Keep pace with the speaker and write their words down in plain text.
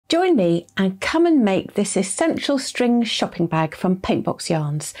Join me and come and make this essential string shopping bag from Paintbox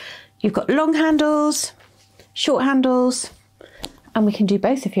yarns. You've got long handles, short handles, and we can do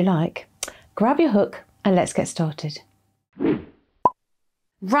both if you like. Grab your hook and let's get started.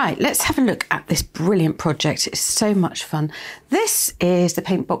 Right, let's have a look at this brilliant project. It's so much fun. This is the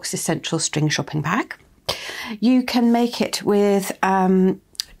Paintbox Essential String Shopping Bag. You can make it with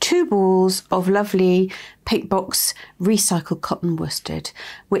 2 balls of lovely Paintbox recycled cotton worsted,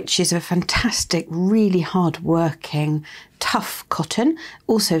 which is a fantastic, really hard working, tough cotton.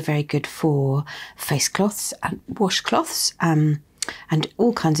 Also very good for face cloths and washcloths and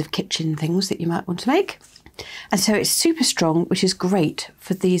all kinds of kitchen things that you might want to make. And so it's super strong, which is great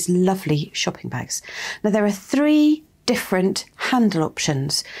for these lovely shopping bags. Now there are 3 different handle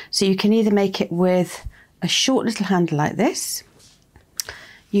options. So you can either make it with a short little handle like this.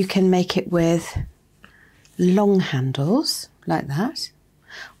 You can make it with long handles like that,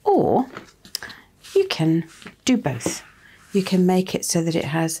 or you can do both. You can make it so that it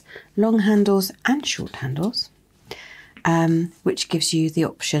has long handles and short handles, which gives you the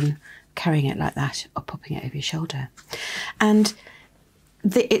option carrying it like that or popping it over your shoulder. And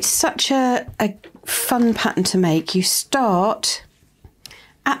it's such a fun pattern to make. You start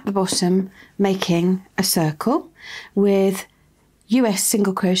at the bottom making a circle with US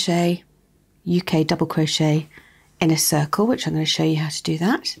single crochet, UK double crochet in a circle, which I'm going to show you how to do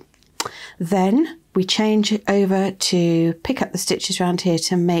that. Then we change over to pick up the stitches around here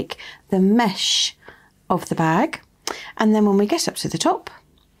to make the mesh of the bag. And then when we get up to the top,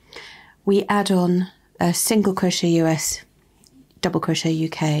 we add on a single crochet US, double crochet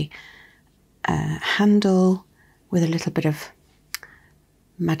UK handle with a little bit of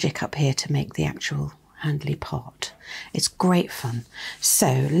magic up here to make the actual handly part. It's great fun.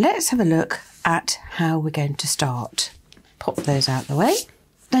 So let's have a look at how we're going to start. Pop those out the way.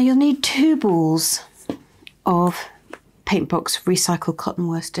 Now you'll need 2 balls of Paintbox recycled cotton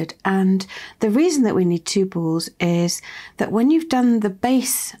worsted, and the reason that we need 2 balls is that when you've done the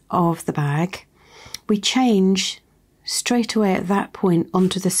base of the bag, we change straight away at that point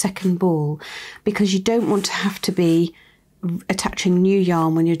onto the second ball, because you don't want to have to be attaching new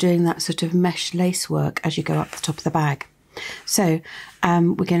yarn when you're doing that sort of mesh lace work as you go up the top of the bag. So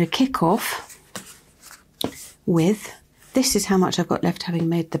we're going to kick off with, this is how much I've got left having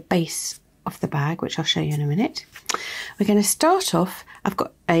made the base of the bag, which I'll show you in a minute. We're going to start off, I've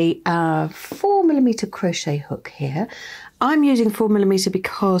got a 4mm crochet hook here. I'm using 4mm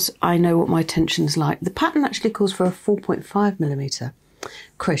because I know what my tension's like. The pattern actually calls for a 4.5mm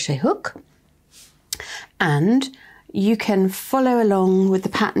crochet hook, and you can follow along with the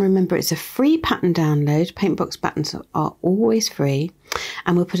pattern. Remember, it's a free pattern download. Paintbox patterns are always free,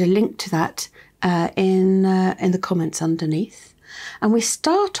 and we'll put a link to that in the comments underneath. And we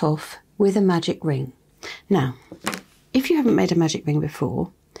start off with a magic ring. Now, if you haven't made a magic ring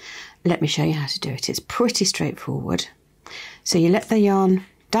before, let me show you how to do it. It's pretty straightforward. So you let the yarn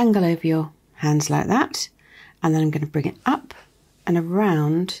dangle over your hands like that, and then I'm going to bring it up and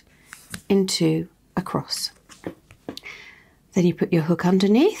around into a cross. Then you put your hook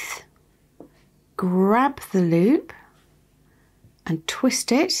underneath, grab the loop and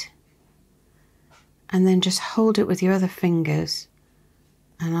twist it, and then just hold it with your other fingers.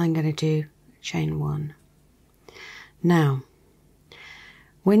 And I'm going to do chain 1. Now,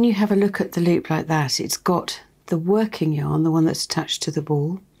 when you have a look at the loop like that, it's got the working yarn, the one that's attached to the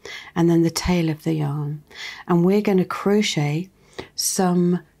ball, and then the tail of the yarn. And we're going to crochet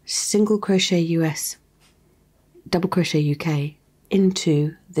some single crochet US, double crochet UK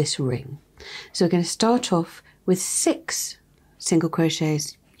into this ring. So we're going to start off with 6 single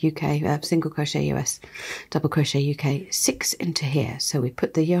crochets UK, single crochet US, double crochet UK, 6 into here. So we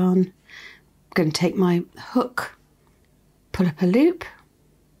put the yarn, I'm going to take my hook, pull up a loop,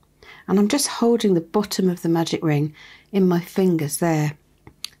 and I'm just holding the bottom of the magic ring in my fingers there.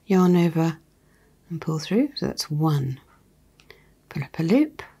 Yarn over and pull through. So that's 1. Pull up a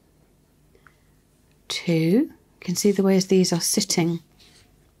loop. 2. You can see the ways these are sitting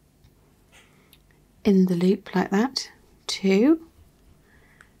in the loop like that. 2.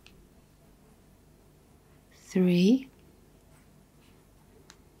 3.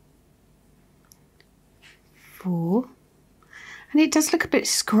 4. And it does look a bit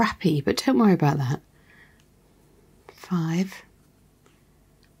scrappy, but don't worry about that. 5.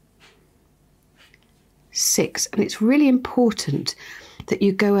 6. And it's really important that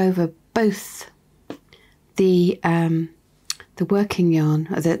you go over both the working yarn,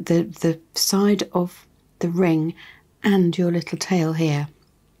 the side of the ring and your little tail here.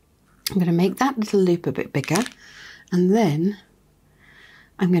 I'm going to make that little loop a bit bigger, and then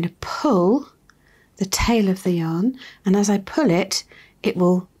I'm going to pull the tail of the yarn, and as I pull it, it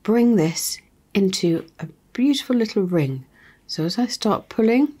will bring this into a beautiful little ring. So as I start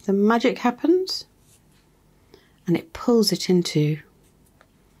pulling, the magic happens and it pulls it into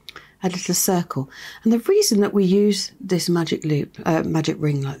a little circle. And the reason that we use this magic loop, magic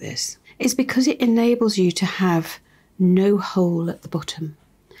ring like this, is because it enables you to have no hole at the bottom.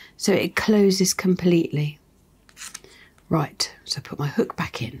 So it closes completely. Right, so put my hook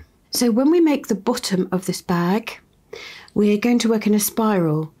back in. So when we make the bottom of this bag, we're going to work in a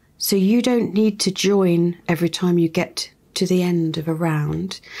spiral. So you don't need to join every time you get to the end of a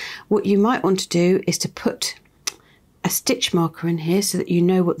round. What you might want to do is to put a stitch marker in here so that you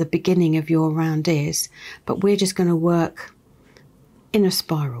know what the beginning of your round is, but we're just going to work in a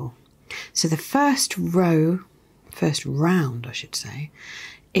spiral. So the first round I should say,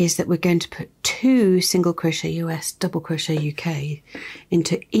 is that we're going to put 2 single crochet US, double crochet UK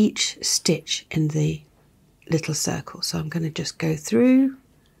into each stitch in the little circle. So I'm going to just go through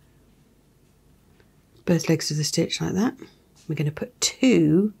both legs of the stitch like that. We're going to put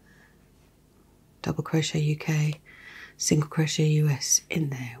 2 double crochet UK, single crochet US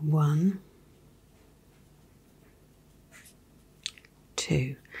in there. 1,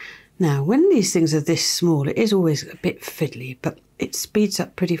 2. Now, when these things are this small, it is always a bit fiddly, but it speeds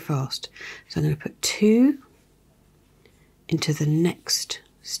up pretty fast. So I'm going to put 2 into the next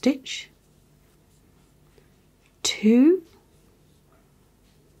stitch, 2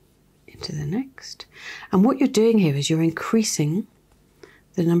 into the next. And what you're doing here is you're increasing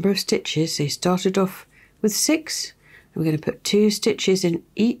the number of stitches. So you started off with 6. We're going to put 2 stitches in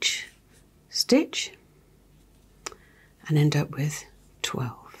each stitch and end up with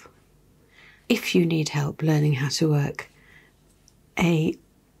 12. If you need help learning how to work a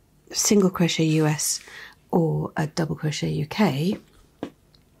single crochet US or a double crochet UK,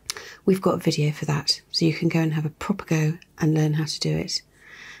 we've got a video for that, so you can go and have a proper go and learn how to do it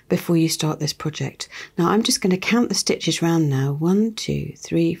before you start this project. Now I'm just going to count the stitches round now. 1, 2,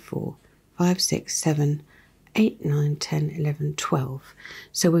 3, 4, 5, 6, 7, 8, 9, 10, 11, 12.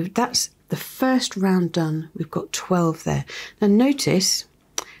 So that's the first round done. We've got 12 there. Now notice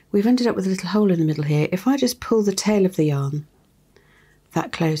we've ended up with a little hole in the middle here. If I just pull the tail of the yarn,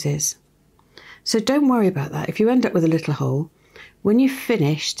 that closes. So don't worry about that. If you end up with a little hole, when you've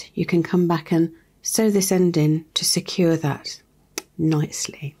finished, you can come back and sew this end in to secure that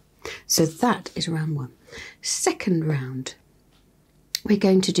nicely. So that is round 1. Second round, we're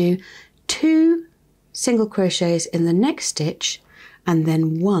going to do 2 single crochets in the next stitch and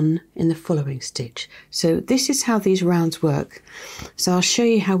then 1 in the following stitch. So this is how these rounds work. So I'll show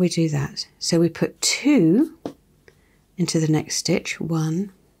you how we do that. So we put 2 into the next stitch,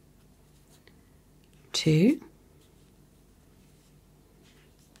 1, 2,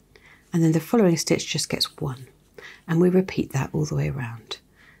 and then the following stitch just gets 1, and we repeat that all the way around.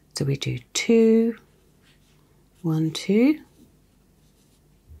 So we do 2, 1, 2,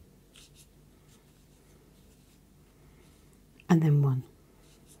 and then 1,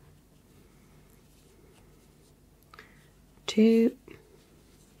 2,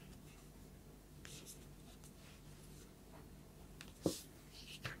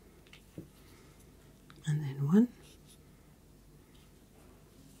 and then 1,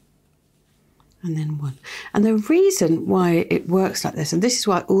 and then 1. And the reason why it works like this, and this is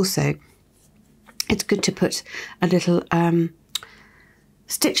why also it's good to put a little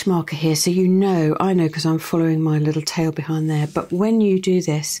stitch marker here, so you know, I know because I'm following my little tail behind there, but when you do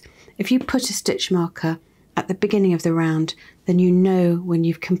this, if you put a stitch marker at the beginning of the round, then you know when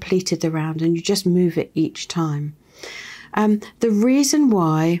you've completed the round and you just move it each time. The reason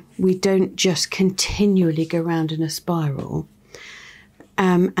why we don't just continually go round in a spiral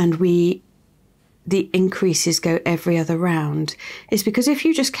and the increases go every other round is because if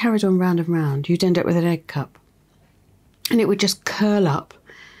you just carried on round and round, you'd end up with an egg cup and it would just curl up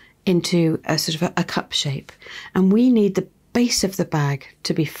into a sort of a cup shape, and we need the base of the bag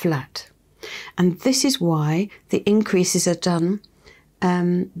to be flat. And this is why the increases are done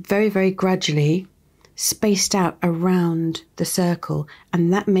very, very gradually, spaced out around the circle,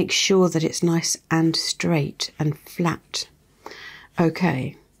 and that makes sure that it's nice and straight and flat.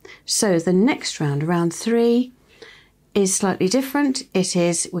 Okay, so the next round, round 3, is slightly different. It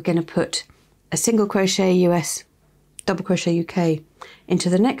is, we're going to put a single crochet US, double crochet UK into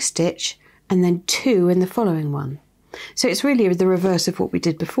the next stitch and then 2 in the following one. So it's really the reverse of what we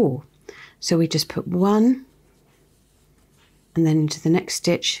did before. So we just put 1 and then into the next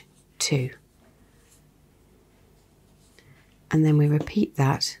stitch 2. And then we repeat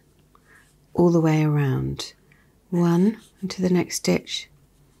that all the way around. 1 into the next stitch,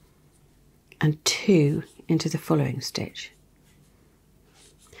 and 2 into the following stitch.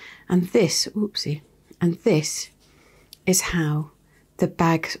 And this, oopsie, and this is how the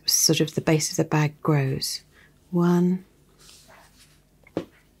bag, sort of the base of the bag grows. 1 and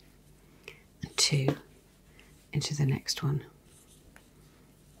 2 into the next one.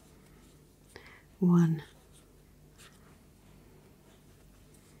 1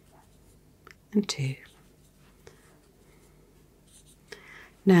 and 2.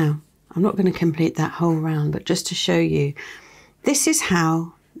 Now, I'm not going to complete that whole round, but just to show you, this is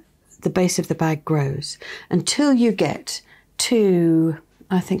how the base of the bag grows until you get to,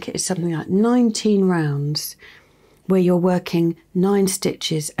 I think it is something like 19 rounds where you're working 9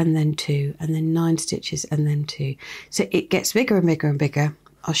 stitches and then 2, and then 9 stitches and then 2. So it gets bigger and bigger and bigger.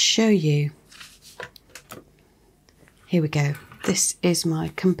 I'll show you. Here we go. This is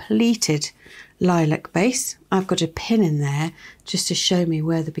my completed lilac base. I've got a pin in there just to show me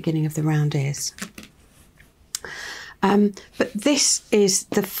where the beginning of the round is. But this is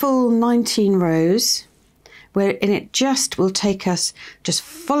the full 19 rows, where in it just will take us, just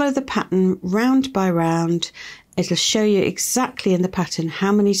follow the pattern round by round. It'll show you exactly in the pattern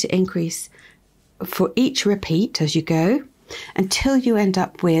how many to increase for each repeat as you go, until you end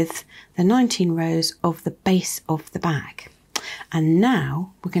up with the 19 rows of the base of the bag. And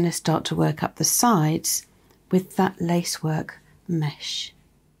now we're going to start to work up the sides with that lacework mesh.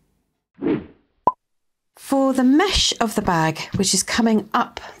 For the mesh of the bag, which is coming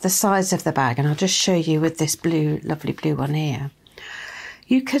up the sides of the bag, and I'll just show you with this blue, lovely blue one here,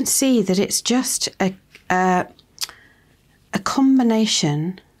 you can see that it's just a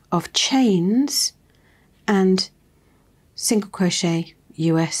combination of chains and single crochet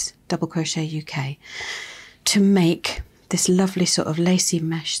US, double crochet UK to make this lovely sort of lacy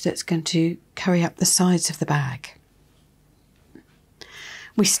mesh that's going to carry up the sides of the bag.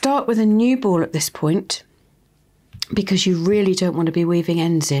 We start with a new ball at this point because you really don't want to be weaving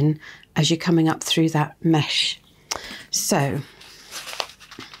ends in as you're coming up through that mesh. So,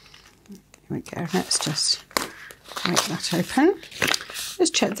 here we go, let's just break that open.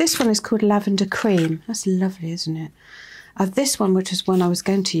 Let's check, this one is called Lavender Cream. That's lovely, isn't it? This one, which is one I was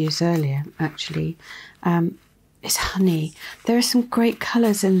going to use earlier, actually, is Honey. There are some great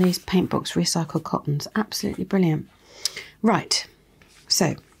colours in these Paintbox recycled cottons. Absolutely brilliant. Right,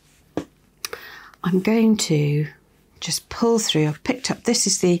 so I'm going to just pull through. I've picked up, this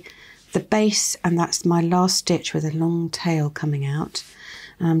is the base, and that's my last stitch with a long tail coming out.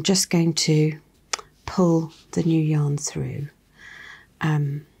 And I'm just going to pull the new yarn through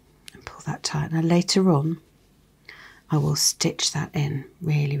and pull that tight. Now later on, I will stitch that in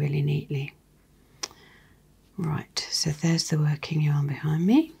really, really neatly. Right, so there's the working yarn behind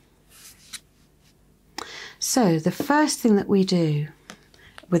me. So the first thing that we do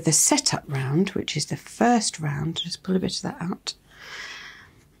with the setup round, which is the first round, just pull a bit of that out,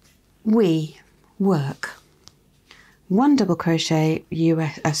 we work 1 double crochet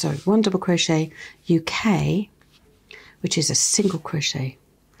one double crochet UK, which is a single crochet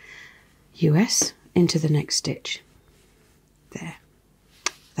US into the next stitch. There,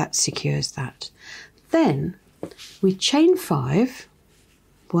 that secures that. Then we chain 5,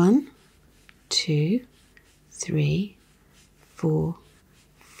 1, 2, 3, 4,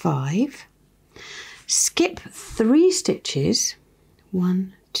 5, skip 3 stitches,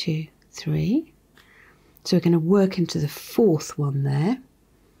 1, 2, 3. So we're going to work into the 4th one there,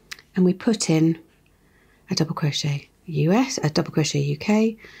 and we put in a double crochet US, a double crochet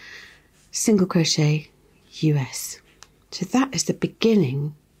UK, single crochet US. So that is the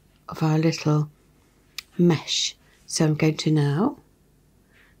beginning of our little mesh. So I'm going to now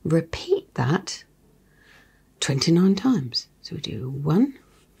repeat that 29 times. So we do 1,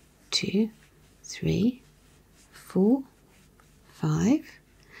 2, 3, 4, 5.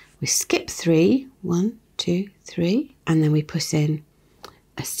 We skip 3, 1, 2, 3, and then we put in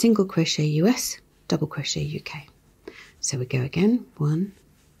a single crochet US, double crochet UK. So we go again, 1,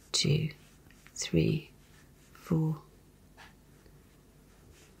 2, 3, 4,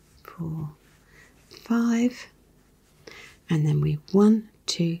 4, 5, and then we 1,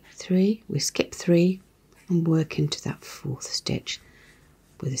 2, 3, we skip 3 and work into that 4th stitch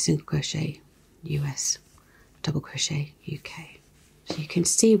with a single crochet US, double crochet UK. So you can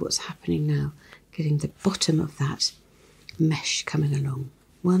see what's happening now, getting the bottom of that mesh coming along.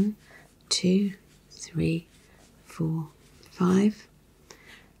 1, 2, 3, 4, 5,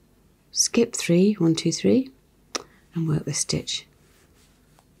 skip 3, 1, 2, 3, and work the stitch.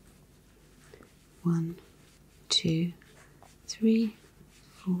 1, 2, 3,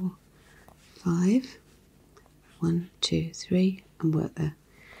 4, 5, 1, 2, 3, and work there.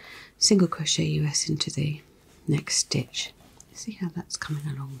 single crochet US into the next stitch. See how that's coming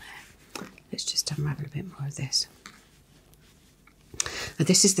along there. Let's just unravel a bit more of this. Now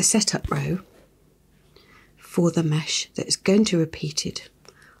this is the setup row for the mesh that is going to repeat it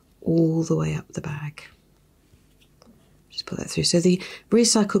all the way up the bag. Just put that through. So the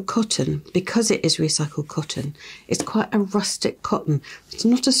recycled cotton, because it is recycled cotton, it's quite a rustic cotton. It's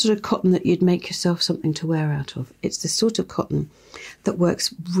not a sort of cotton that you'd make yourself something to wear out of. It's the sort of cotton that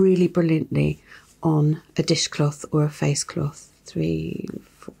works really brilliantly on a dishcloth or a face cloth. 3,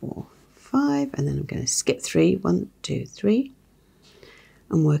 4, 5, and then I'm going to skip 3, 1, 2, 3,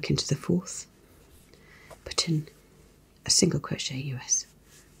 and work into the 4th. Put in a single crochet US.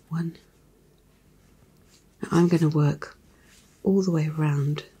 1. Now I'm going to work all the way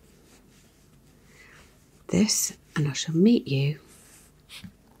around this, and I shall meet you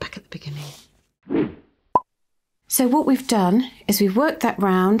back at the beginning. So what we've done is we've worked that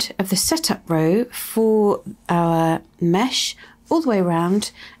round of the setup row for our mesh all the way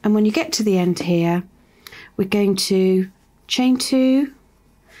around, and when you get to the end here, we're going to chain 2,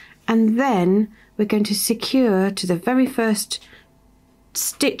 and then we're going to secure to the very first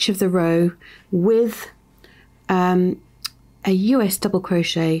stitch of the row with a US double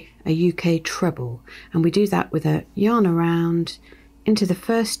crochet, a UK treble, and we do that with a yarn around into the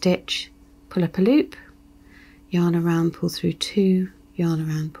first stitch, pull up a loop, yarn around, pull through 2, yarn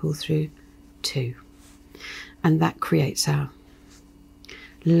around, pull through 2, and that creates our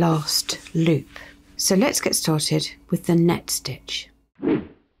last loop. So let's get started with the net stitch.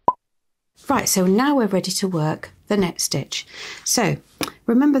 Right, so now we're ready to work the net stitch. So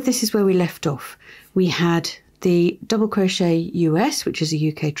remember, this is where we left off. We had the double crochet US, which is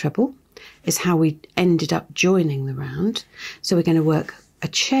a UK treble, is how we ended up joining the round. So we're going to work a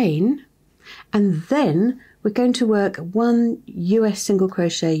chain, and then we're going to work 1 US single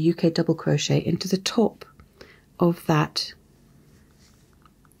crochet, UK double crochet into the top of that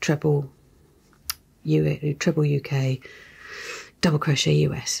treble UK, double crochet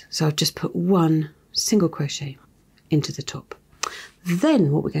US. So I've just put 1 single crochet into the top.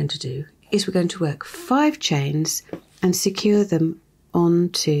 Then what we're going to do is we're going to work 5 chains and secure them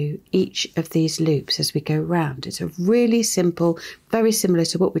onto each of these loops as we go round. It's a really simple, very similar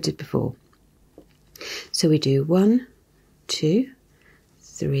to what we did before. So we do 1, 2,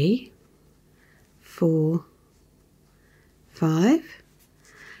 3, 4, 5,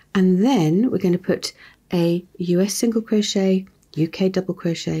 and then we're going to put a US single crochet, UK double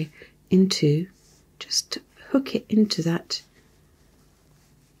crochet into, just hook it into that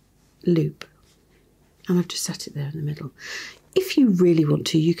loop, and I've just set it there in the middle. If you really want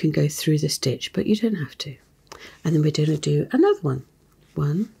to, you can go through the stitch, but you don't have to. And then we're going to do another one.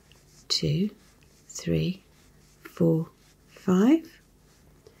 1, 2, 3, 4, 5,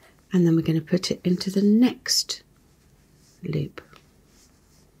 and then we're going to put it into the next loop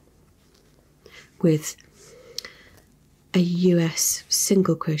with a US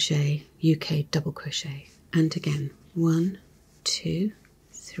single crochet, UK double crochet, and again 1, 2,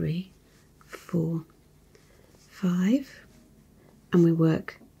 3, 4, 5, and we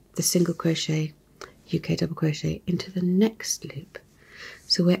work the single crochet, UK double crochet into the next loop.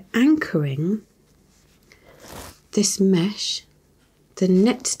 So we're anchoring this mesh, the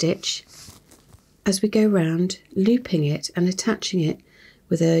net stitch, as we go round, looping it and attaching it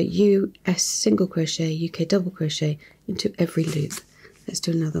with a US single crochet, UK double crochet into every loop. Let's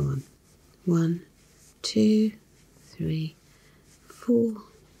do another one. 1, 2, 3, 4,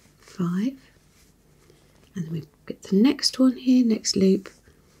 5, and then we get the next one here, next loop,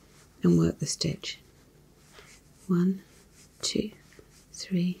 and work the stitch. 1, 2,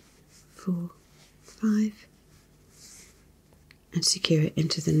 3, 4, 5, and secure it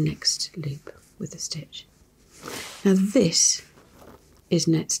into the next loop with a stitch. Now this is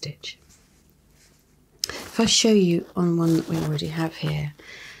net stitch. If I show you on one that we already have here,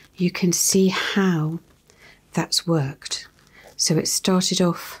 you can see how that's worked. So it started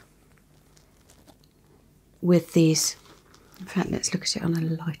off with these, in fact let's look at it on a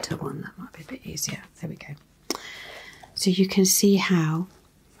lighter one, that might be a bit easier. There we go. So you can see how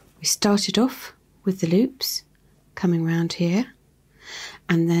we started off with the loops coming round here,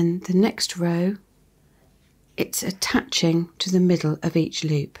 and then the next row it's attaching to the middle of each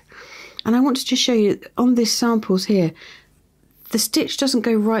loop. And I wanted to show you on these samples here, the stitch doesn't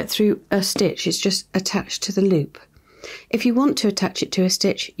go right through a stitch, it's just attached to the loop. If you want to attach it to a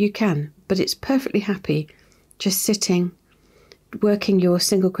stitch, you can, but it's perfectly happy just sitting, working your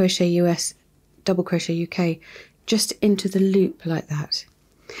single crochet US, double crochet UK, just into the loop like that.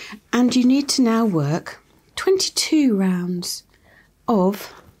 And you need to now work 22 rounds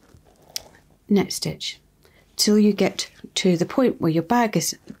of net stitch till you get to the point where your bag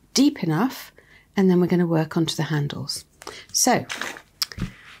is deep enough, and then we're going to work onto the handles. So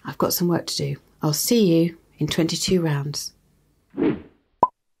I've got some work to do. I'll see you in 22 rounds.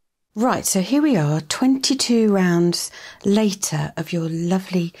 Right, so here we are, 22 rounds later of your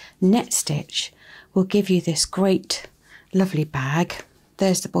lovely net stitch will give you this great lovely bag.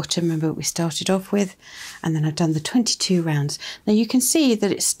 There's the bottom, remember what we started off with, and then I've done the 22 rounds. Now you can see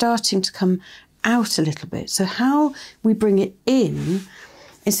that it's starting to come out a little bit. So how we bring it in,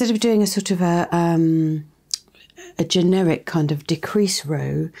 instead of doing a sort of a generic kind of decrease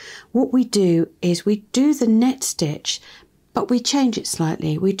row, what we do is we do the net stitch, but we change it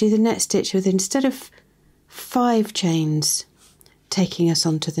slightly. We do the net stitch with, instead of 5 chains taking us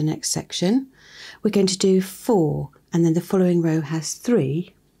onto the next section, we're going to do 4, and then the following row has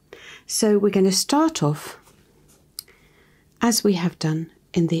 3. So we're going to start off as we have done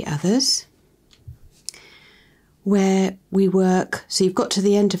in the others, where we work, so you've got to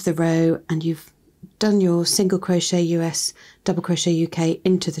the end of the row and you've done your single crochet US, double crochet UK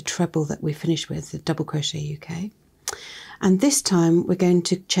into the treble that we finished with, the double crochet UK. And this time we're going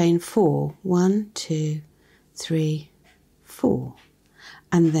to chain 4. 1, 2, 3, 4.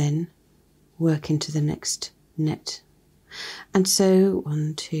 And then work into the next net. And so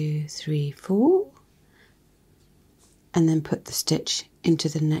 1, 2, 3, 4. And then put the stitch into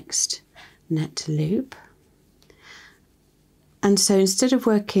the next net loop. And so instead of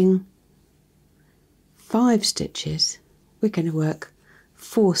working 5 stitches, we're going to work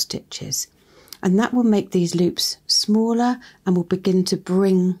 4 stitches. And that will make these loops smaller and will begin to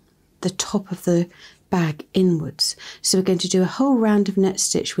bring the top of the bag inwards. So we're going to do a whole round of net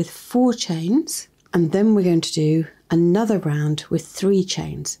stitch with 4 chains, and then we're going to do another round with 3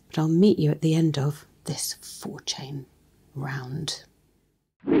 chains. But I'll meet you at the end of this 4 chain round.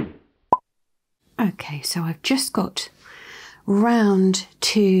 Okay, so I've just got round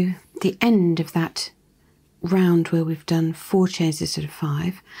to the end of that round where we've done 4 chains instead of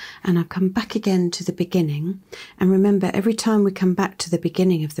 5, and I've come back again to the beginning. And remember, every time we come back to the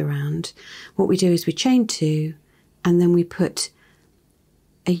beginning of the round, what we do is we chain 2 and then we put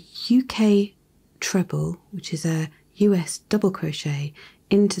a UK treble, which is a US double crochet,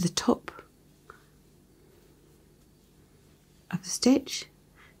 into the top of the stitch,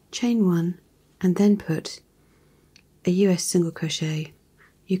 chain 1, and then put a US single crochet,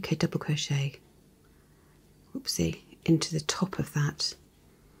 UK double crochet, whoopsie, into the top of that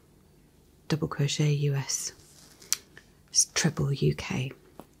double crochet US treble UK.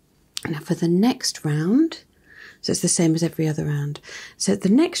 Now for the next round, so it's the same as every other round. So the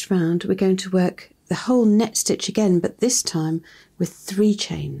next round we're going to work the whole net stitch again, but this time with 3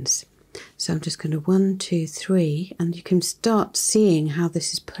 chains. So I'm just going to 1, 2, 3, and you can start seeing how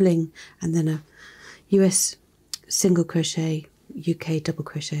this is pulling, and then a US single crochet, UK double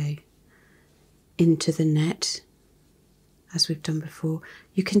crochet into the net, as we've done before.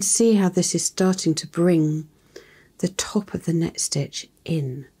 You can see how this is starting to bring the top of the net stitch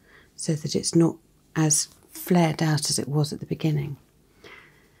in, so that it's not as flared out as it was at the beginning.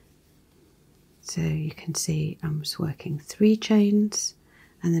 So you can see I'm just working 3 chains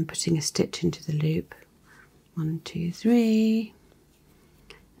and then putting a stitch into the loop. 1, 2, 3,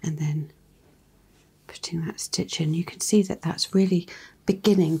 and then putting that stitch in. You can see that that's really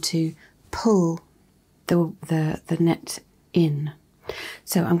beginning to pull the net in.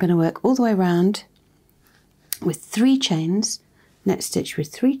 So I'm going to work all the way around with 3 chains, net stitch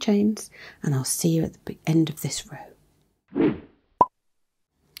with 3 chains, and I'll see you at the end of this row.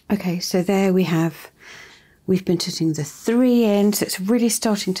 Okay, so there we have, we've been putting the 3 in, so it's really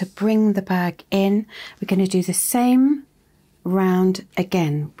starting to bring the bag in. We're going to do the same round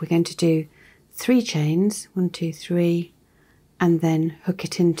again. We're going to do 3 chains, 1, 2, 3, and then hook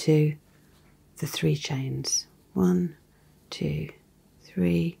it into the 3 chains. 1, 2,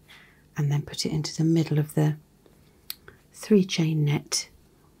 3, and then put it into the middle of the 3 chain net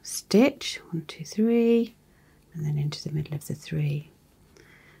stitch. 1, 2, 3, and then into the middle of the 3.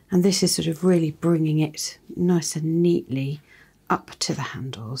 And this is sort of really bringing it nice and neatly up to the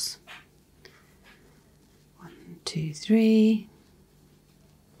handles. 1, 2, 3,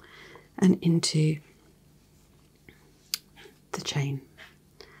 and into the chain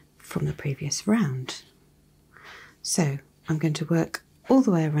from the previous round. So I'm going to work all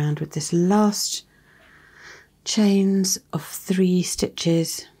the way around with this last chains of 3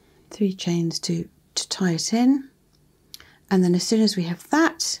 stitches, 3 chains to tie it in, and then as soon as we have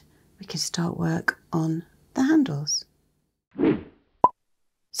that, we can start work on the handles.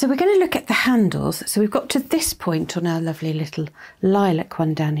 So we're going to look at the handles. So we've got to this point on our lovely little lilac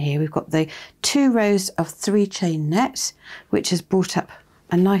one down here. We've got the 2 rows of 3 chain nets, which has brought up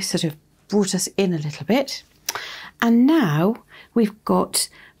a nice sort of, brought us in a little bit. And now we've got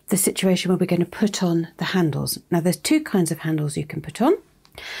the situation where we're going to put on the handles. Now there's 2 kinds of handles you can put on.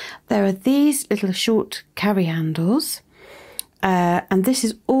 There are these little short carry handles. And this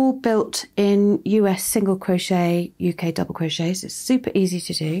is all built in US single crochet, UK double crochets. It's super easy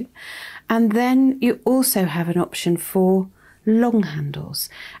to do. And then you also have an option for long handles.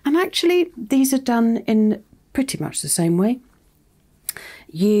 And actually these are done in pretty much the same way.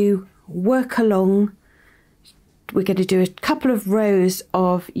 You work along. We're going to do a couple of rows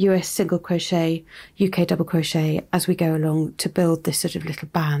of US single crochet, UK double crochet as we go along to build this sort of little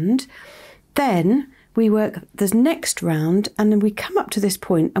band. Then we work the next round and then we come up to this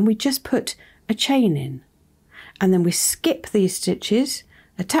point and we just put a chain in. And then we skip these stitches,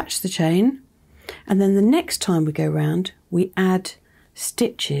 attach the chain, and then the next time we go round, we add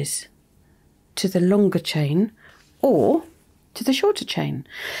stitches to the longer chain or to the shorter chain.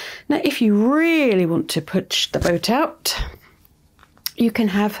 Now, if you really want to push the boat out, you can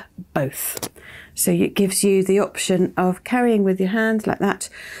have both. So it gives you the option of carrying with your hands like that,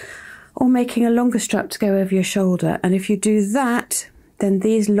 or making a longer strap to go over your shoulder. And if you do that, then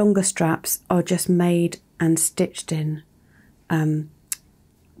these longer straps are just made and stitched in to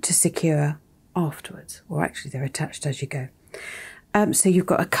secure afterwards, or actually they're attached as you go. So you've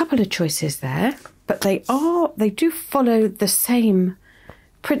got a couple of choices there, but they do follow the same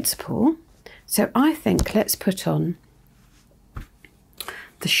principle. So I think let's put on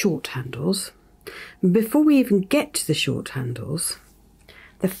the short handles. Before we even get to the short handles,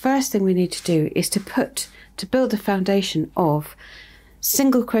 the first thing we need to do is to build a foundation of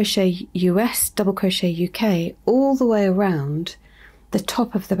single crochet US, double crochet UK, all the way around the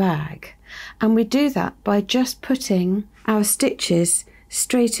top of the bag. And we do that by just putting our stitches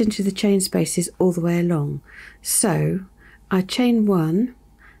straight into the chain spaces all the way along. So I chain 1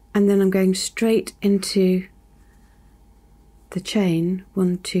 and then I'm going straight into the chain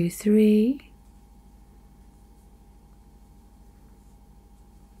 1, 2, 3.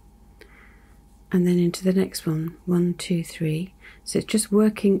 And then into the next one, 1, 2, 3. So it's just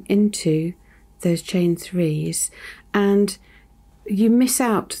working into those chain 3s, and you miss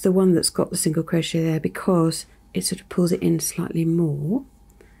out the one that's got the single crochet there because it sort of pulls it in slightly more.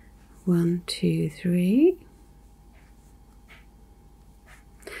 1, 2, 3.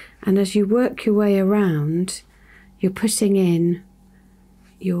 And as you work your way around, you're putting in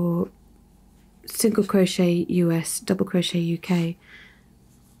your single crochet US, double crochet UK,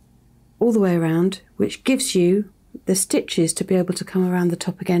 all the way around, which gives you the stitches to be able to come around the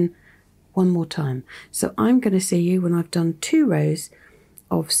top again one more time. So I'm going to see you when I've done 2 rows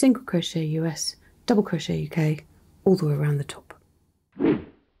of single crochet US, double crochet UK, all the way around the top.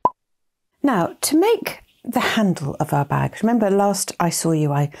 Now, to make the handle of our bag, remember last I saw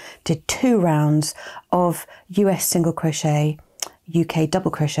you, I did 2 rounds of US single crochet, UK double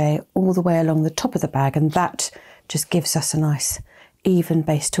crochet, all the way along the top of the bag, and that just gives us a nice even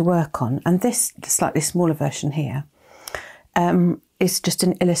base to work on. And this slightly smaller version here is just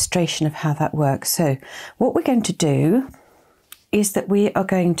an illustration of how that works. So what we're going to do is that we are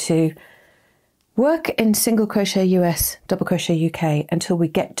going to work in single crochet US, double crochet UK until we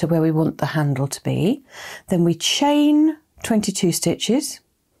get to where we want the handle to be. Then we chain 22 stitches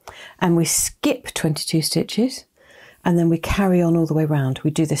and we skip 22 stitches, and then we carry on all the way around.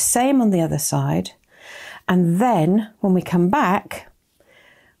 We do the same on the other side, and then when we come back,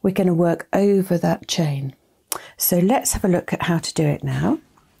 we're going to work over that chain. So let's have a look at how to do it now.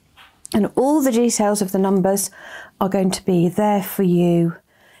 And all the details of the numbers are going to be there for you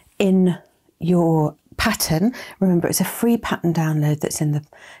in your pattern. Remember, it's a free pattern download that's in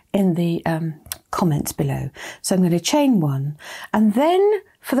the comments below. So I'm going to chain 1, and then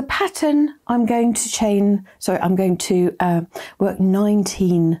for the pattern I'm going to work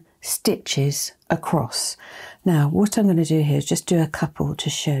 19 stitches across. Now what I'm going to do here is just do a couple to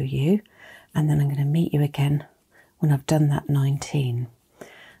show you, and then I'm going to meet you again when I've done that 19.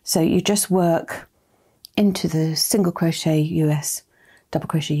 So you just work into the single crochet US, double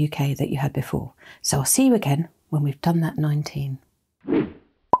crochet UK that you had before. So I'll see you again when we've done that 19.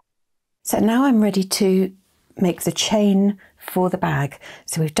 So now I'm ready to make the chain for the bag.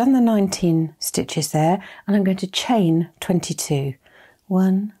 So we've done the 19 stitches there, and I'm going to chain 22.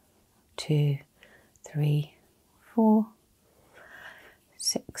 1, 2, 3, 4,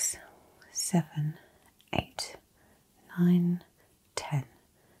 6, 7, 8, 9, 10,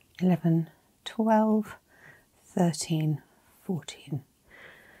 11, 12, 13, 14,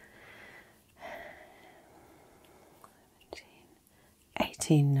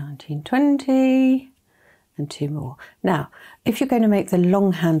 18, 19, 20, and 2 more. Now, if you're going to make the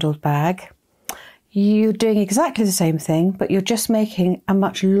long handled bag, you're doing exactly the same thing, but you're just making a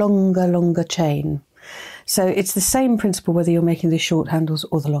much longer chain. So it's the same principle whether you're making the short handles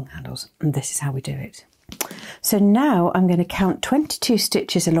or the long handles, and this is how we do it. So now I'm going to count 22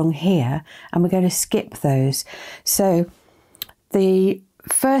 stitches along here, and we're going to skip those. So the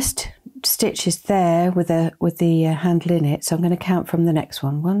first stitch is there with the handle in it, so I'm going to count from the next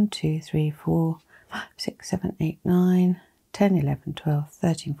one. 1, 2, 3, 4, 5, 6, 7, 8, 9, 10, 11, 12,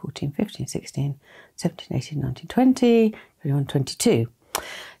 13, 14, 15, 16, 17, 18, 19, 20, 21, 22.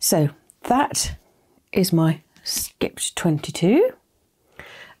 So that is my skipped 22.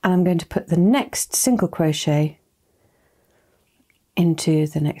 And I'm going to put the next single crochet into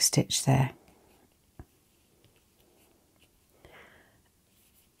the next stitch there.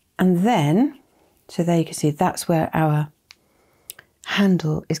 And then, so there you can see that's where our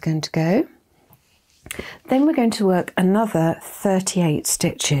handle is going to go. Then we're going to work another 38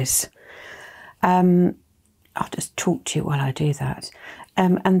 stitches. I'll just talk to you while I do that.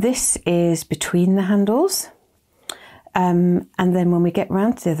 And this is between the handles. And then when we get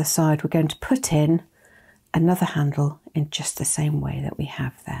round to the other side, we're going to put in another handle in just the same way that we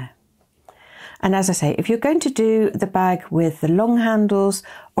have there. And as I say, if you're going to do the bag with the long handles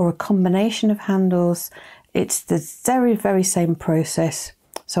or a combination of handles, it's the very, very same process.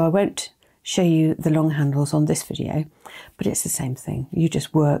 So I won't show you the long handles on this video, but it's the same thing. You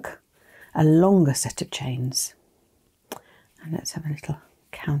just work a longer set of chains. And let's have a little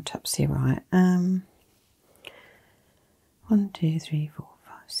count up, see right. 1, 2, 3, 4,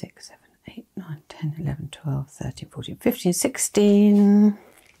 5, 6, 7, 8, 9, 10, 11, 12, 13, 14, 15, 16.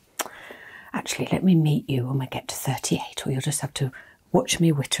 Actually, let me meet you when we get to 38, or you'll just have to watch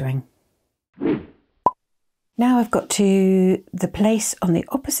me whittering. Now I've got to the place on the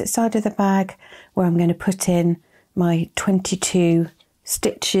opposite side of the bag where I'm going to put in my 22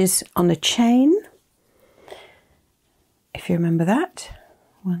 stitches on a chain. If you remember that.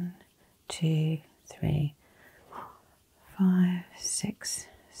 1, 2, 3, 4, 5, 6,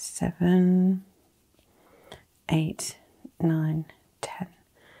 7, 8, 9, 10,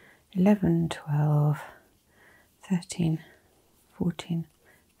 11, 12, 13, 14,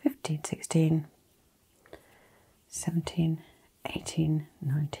 15, 16, 17, 18,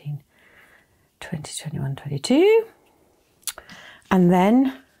 19, 20, 21, 22. And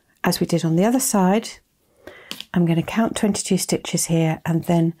then, as we did on the other side, I'm going to count 22 stitches here and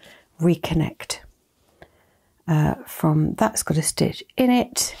then reconnect. From that's got a stitch in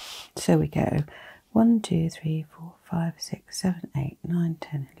it. So we go 1, 2, 3, 4, 5, 6, 7, 8, 9,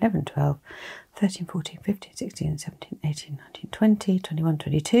 10, 11, 12, 13, 14, 15, 16, 17, 18, 19, 20, 21,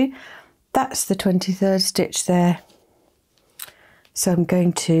 22. That's the 23rd stitch there. So I'm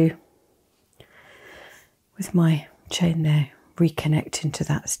going to, with my chain there, reconnect into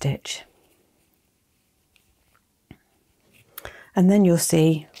that stitch. And then you'll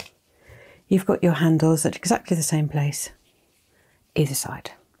see you've got your handles at exactly the same place, either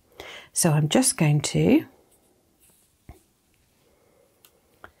side. So I'm just going to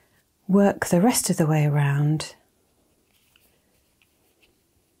work the rest of the way around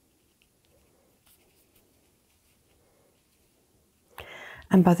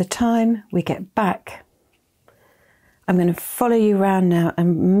and by the time we get back, I'm going to follow you around now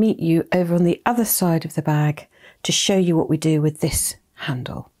and meet you over on the other side of the bag to show you what we do with this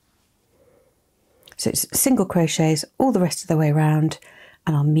handle. So it's single crochets all the rest of the way around,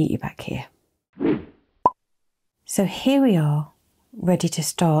 and I'll meet you back here. So here we are, ready to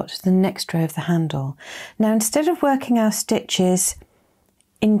start the next row of the handle. Now, instead of working our stitches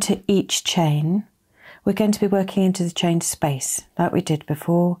into each chain, we're going to be working into the chain space like we did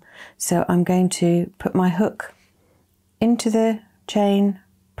before. So I'm going to put my hook into the chain,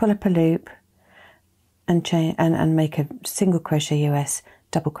 pull up a loop, and chain and make a single crochet US,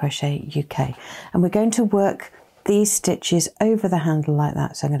 double crochet UK. And we're going to work these stitches over the handle like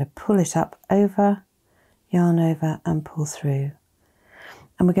that. So I'm going to pull it up over, yarn over and pull through.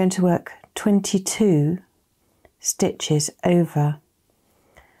 And we're going to work 22 stitches over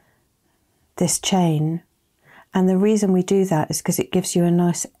this chain. And the reason we do that is because it gives you a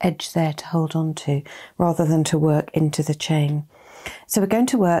nice edge there to hold on to rather than to work into the chain. So we're going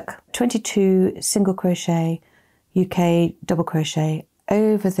to work 22 single crochet UK double crochet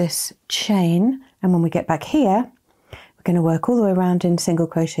over this chain, and when we get back here we're going to work all the way around in single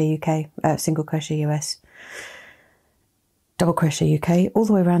crochet UK, single crochet US, double crochet UK, all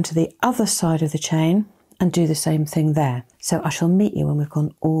the way around to the other side of the chain and do the same thing there. So I shall meet you when we've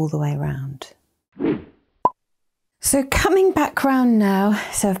gone all the way around. So coming back round now,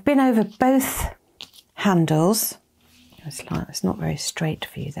 so I've been over both handles. It's not very straight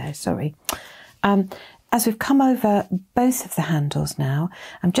for you there, sorry. As we've come over both of the handles now,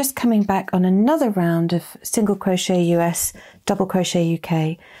 I'm just coming back on another round of single crochet US, double crochet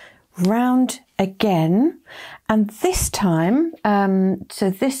UK, round again, and this time,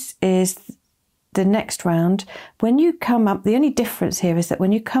 so this is the next round. When you come up, the only difference here is that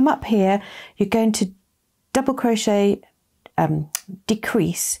when you come up here, you're going to double crochet,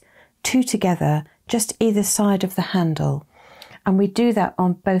 decrease 2 together, just either side of the handle. And we do that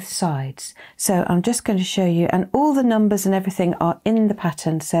on both sides. So I'm just going to show you, and all the numbers and everything are in the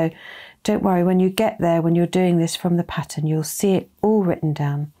pattern. So don't worry, when you get there, when you're doing this from the pattern, you'll see it all written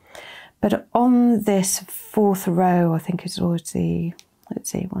down. But on this 4th row, I think it's always the,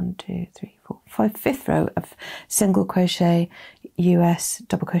 let's see, 1, 2, 3, 4, 5, 5th row of single crochet US,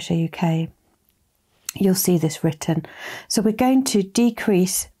 double crochet UK, you'll see this written. So we're going to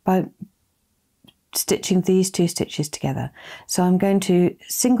decrease by stitching these 2 stitches together. So I'm going to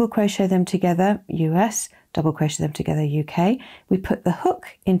single crochet them together, US, double crochet them together, UK. We put the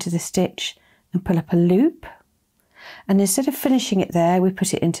hook into the stitch and pull up a loop. And instead of finishing it there, we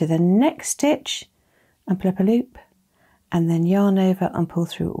put it into the next stitch and pull up a loop, and then yarn over and pull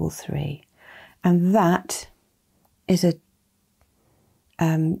through all 3. And that is a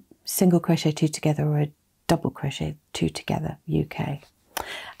single crochet 2 together, or a double crochet 2 together, UK.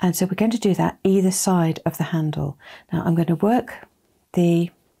 And so we're going to do that either side of the handle. Now I'm going to work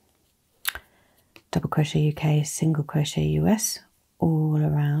the double crochet UK, single crochet US all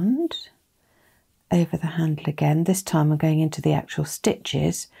around over the handle again. This time I'm going into the actual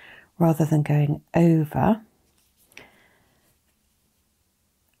stitches rather than going over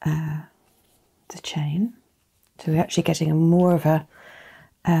the chain. So we're actually getting more of a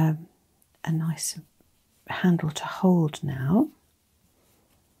nice handle to hold now.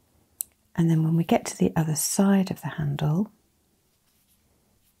 And then when we get to the other side of the handle,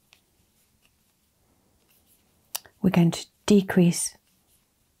 we're going to decrease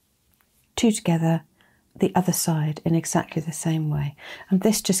 2 together, the other side in exactly the same way. And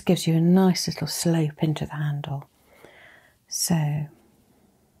this just gives you a nice little slope into the handle. So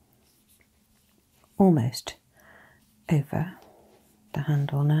almost over the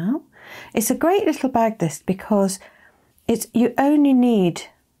handle now. It's a great little bag, this, because you only need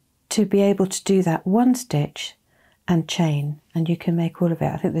to be able to do that 1 stitch and chain, and you can make all of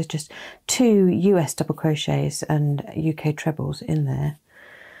it. I think there's just 2 US double crochets and UK trebles in there.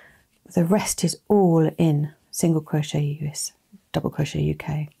 The rest is all in single crochet US, double crochet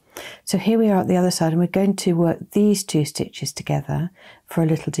UK. So here we are at the other side, and we're going to work these 2 stitches together for a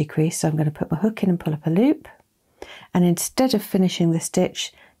little decrease. So I'm going to put my hook in and pull up a loop, and instead of finishing the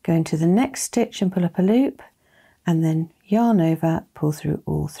stitch, go into the next stitch and pull up a loop, and then yarn over, pull through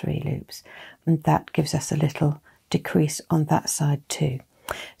all 3 loops. And that gives us a little decrease on that side too.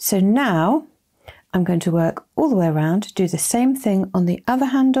 So now I'm going to work all the way around, do the same thing on the other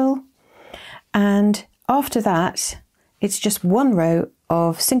handle, and after that it's just 1 row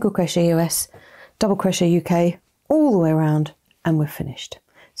of single crochet US, double crochet UK all the way around, and we're finished.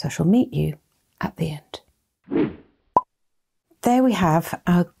 So I shall meet you at the end. There we have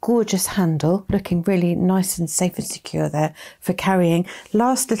our gorgeous handle, looking really nice and safe and secure there for carrying.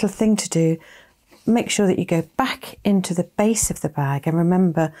 Last little thing to do, make sure that you go back into the base of the bag, and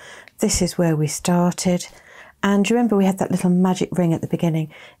remember this is where we started. And remember we had that little magic ring at the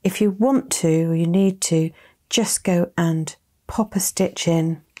beginning. If you want to, or you need to, just go and pop a stitch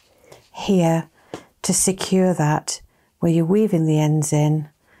in here to secure that where you're weaving the ends in.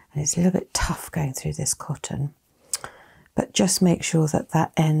 And it's a little bit tough going through this cotton, but just make sure that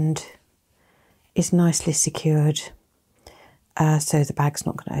that end is nicely secured, so the bag's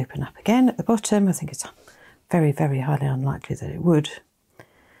not going to open up again at the bottom. I think it's very, very highly unlikely that it would,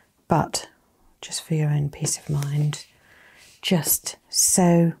 but just for your own peace of mind, just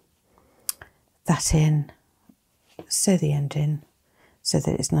sew that in, sew the end in so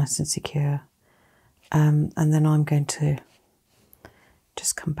that it's nice and secure, and then I'm going to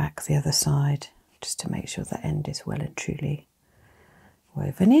just come back the other side just to make sure the end is well and truly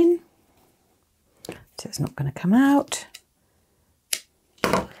woven in, so it's not going to come out.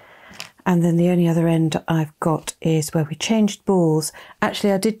 And then the only other end I've got is where we changed balls.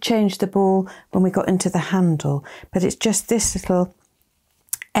 Actually, I did change the ball when we got into the handle, but it's just this little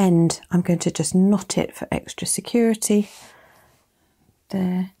end. I'm going to just knot it for extra security.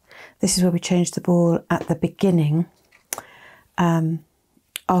 There. This is where we changed the ball at the beginning,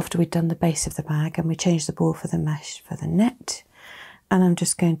 after we'd done the base of the bag, and we changed the ball for the mesh for the net. And I'm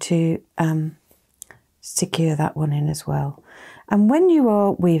just going to secure that one in as well. And when you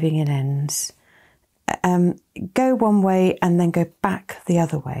are weaving in ends, go one way and then go back the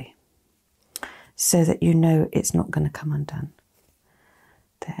other way so that you know it's not going to come undone.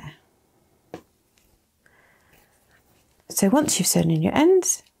 There. So once you've sewn in your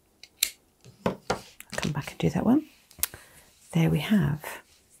ends, I'll come back and do that one. There we have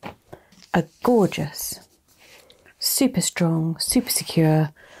a gorgeous, super strong, super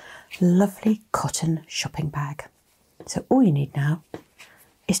secure, lovely cotton shopping bag. So all you need now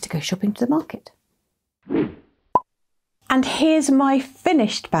is to go shopping to the market. And here's my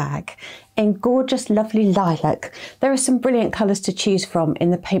finished bag in gorgeous, lovely lilac. There are some brilliant colours to choose from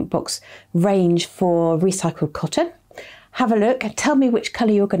in the Paintbox range for recycled cotton. Have a look and tell me which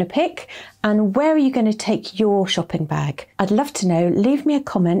colour you're going to pick and where are you going to take your shopping bag. I'd love to know. Leave me a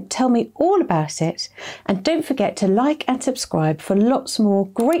comment, tell me all about it, and don't forget to like and subscribe for lots more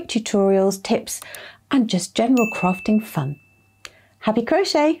great tutorials, tips and just general crafting fun. Happy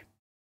crochet!